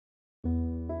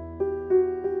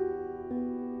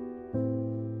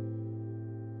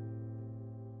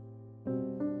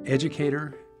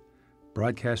Educator,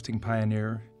 broadcasting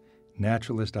pioneer,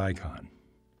 naturalist icon.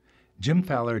 Jim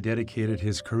Fowler dedicated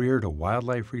his career to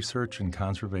wildlife research and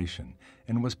conservation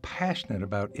and was passionate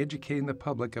about educating the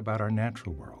public about our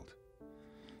natural world.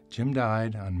 Jim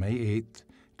died on May 8,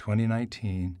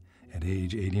 2019, at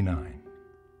age 89.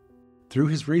 Through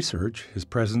his research, his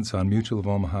presence on Mutual of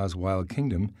Omaha's Wild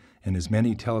Kingdom, and his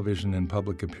many television and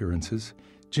public appearances,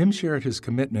 Jim shared his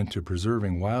commitment to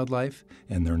preserving wildlife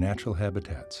and their natural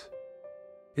habitats.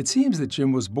 It seems that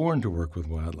Jim was born to work with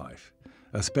wildlife,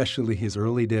 especially his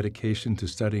early dedication to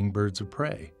studying birds of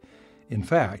prey. In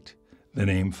fact, the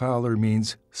name Fowler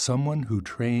means someone who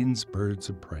trains birds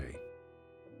of prey.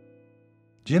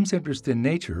 Jim's interest in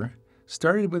nature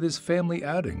started with his family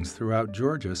outings throughout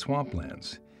Georgia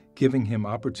swamplands, giving him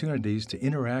opportunities to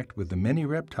interact with the many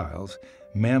reptiles,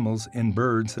 mammals, and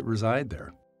birds that reside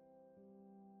there.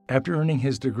 After earning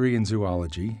his degree in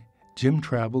zoology, Jim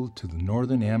traveled to the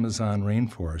northern Amazon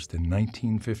rainforest in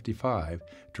 1955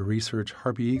 to research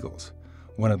harpy eagles,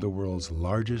 one of the world's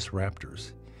largest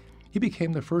raptors. He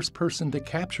became the first person to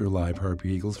capture live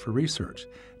harpy eagles for research,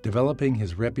 developing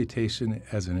his reputation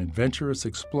as an adventurous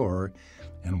explorer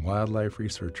and wildlife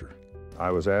researcher.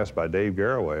 I was asked by Dave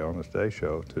Garroway on the Today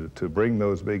Show to bring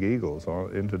those big eagles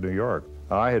into New York.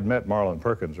 I had met Marlin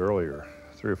Perkins earlier,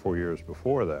 3 or 4 years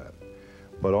before that.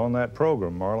 But on that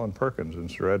program, Marlin Perkins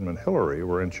and Sir Edmund Hillary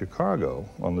were in Chicago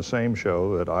on the same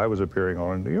show that I was appearing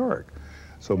on in New York.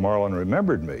 So Marlin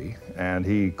remembered me, and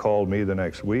he called me the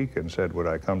next week and said, would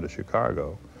I come to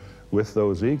Chicago with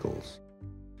those eagles?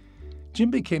 Jim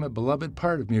became a beloved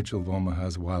part of Mutual of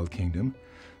Omaha's Wild Kingdom,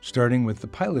 starting with the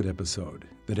pilot episode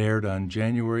that aired on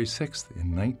January 6th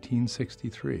in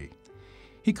 1963.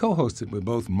 He co-hosted with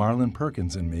both Marlin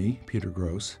Perkins and me, Peter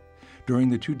Gross,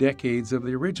 during the 2 decades of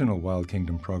the original Wild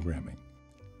Kingdom programming.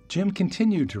 Jim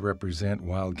continued to represent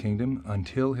Wild Kingdom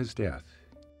until his death.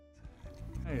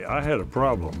 Hey, I had a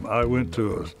problem. I went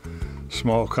to a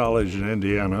small college in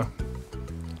Indiana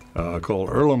called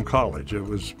Earlham College.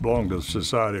 It belonged to the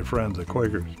Society of Friends of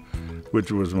Quakers,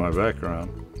 which was my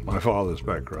background, my father's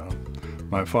background.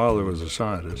 My father was a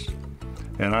scientist,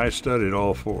 and I studied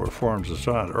all 4 forms of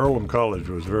science. Earlham College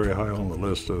was very high on the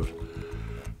list of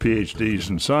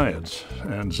PhDs in science,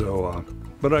 and so,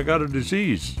 but I got a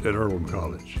disease at Earlham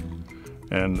College.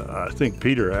 And I think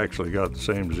Peter actually got the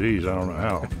same disease, I don't know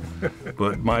how.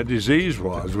 But my disease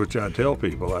was, which I tell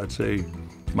people, I'd say,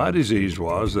 my disease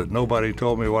was that nobody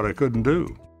told me what I couldn't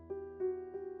do.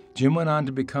 Jim went on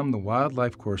to become the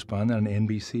wildlife correspondent on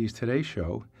NBC's Today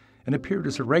Show and appeared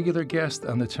as a regular guest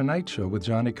on The Tonight Show with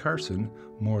Johnny Carson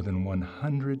more than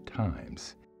 100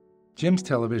 times. Jim's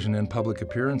television and public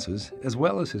appearances, as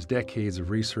well as his decades of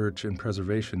research and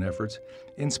preservation efforts,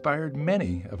 inspired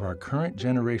many of our current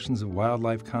generations of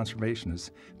wildlife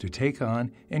conservationists to take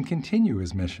on and continue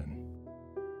his mission.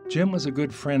 Jim was a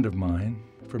good friend of mine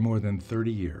for more than 30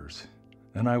 years,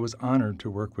 and I was honored to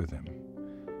work with him.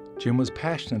 Jim was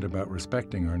passionate about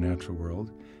respecting our natural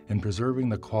world and preserving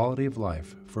the quality of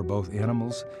life for both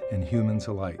animals and humans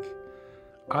alike.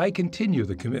 I continue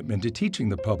the commitment to teaching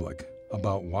the public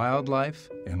about wildlife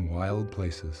and wild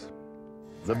places.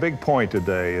 The big point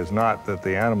today is not that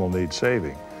the animal needs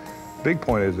saving. The big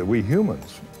point is that we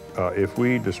humans, if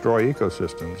we destroy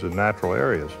ecosystems in natural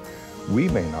areas, we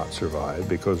may not survive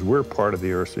because we're part of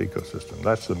the Earth's ecosystem.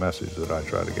 That's the message that I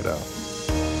try to get out.